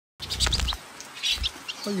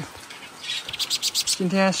哎呦，今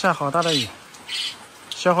天下好大的雨，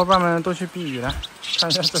小伙伴们都去避雨了。看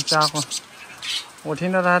一下这家伙，我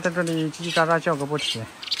听到他在这里叽叽喳喳叫个不停，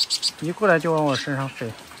一过来就往我身上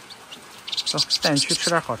飞。走，带你去吃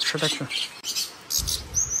点好吃的去。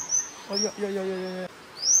哦呦呦呦呦呦呦！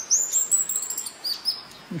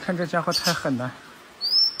你看这家伙太狠了，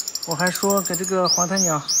我还说给这个黄鸵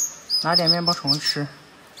鸟拿点面包虫吃，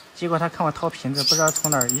结果他看我掏瓶子，不知道从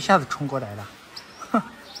哪儿一下子冲过来了。哼！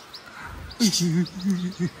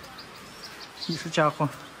你这家伙，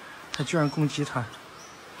他居然攻击他，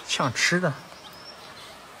抢吃的！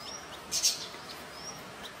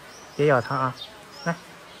别咬他啊！来，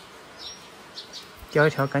叼一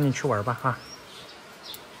条，赶紧去玩吧啊！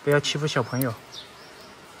不要欺负小朋友。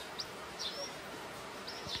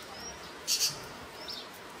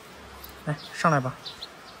来，上来吧，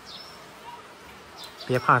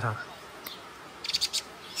别怕他。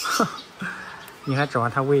哼，你还指望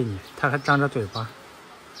他喂你？他还张着嘴巴。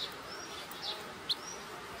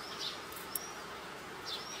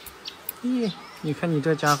咦，你看你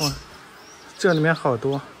这家伙，这里面好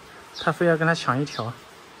多，他非要跟他抢一条。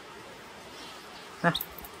来，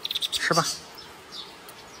吃吧。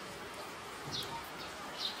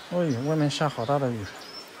哎呦，外面下好大的雨。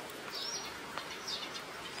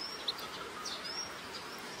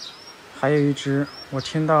还有一只，我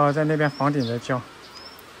听到在那边房顶在叫。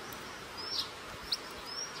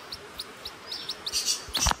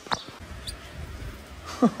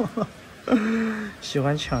喜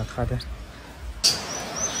欢抢它的。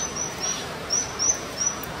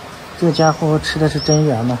这家伙吃的是真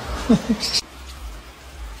圆嘛？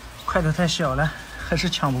块头太小了，还是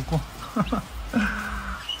抢不过。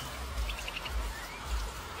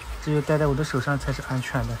只有戴在我的手上才是安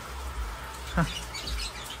全的。哼。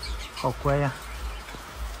好乖呀！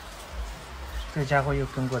这家伙又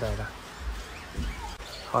跟过来了。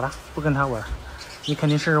好了，不跟他玩，你肯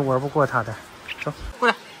定是玩不过他的。走，过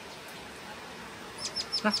来，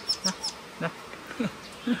来来来，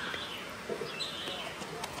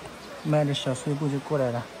迈着小碎步就过来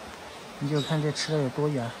了。你就看这吃的有多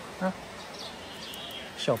远啊！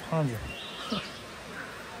小胖子。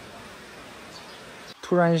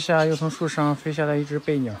突然一下，又从树上飞下来一只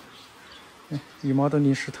贝鸟。羽毛都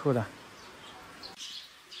淋湿透了，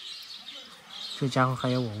这家伙还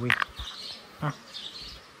要我喂啊！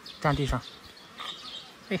站地上，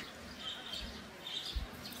嘿，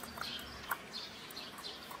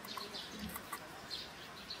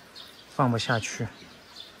放不下去，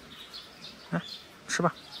来吃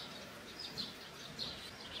吧。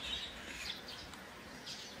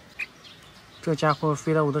这家伙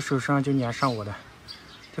飞到我的手上就粘上我了，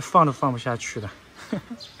这放都放不下去了。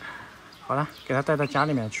好了，给它带到家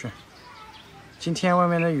里面去。今天外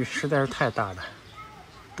面的雨实在是太大了，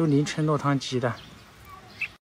都淋成落汤鸡了。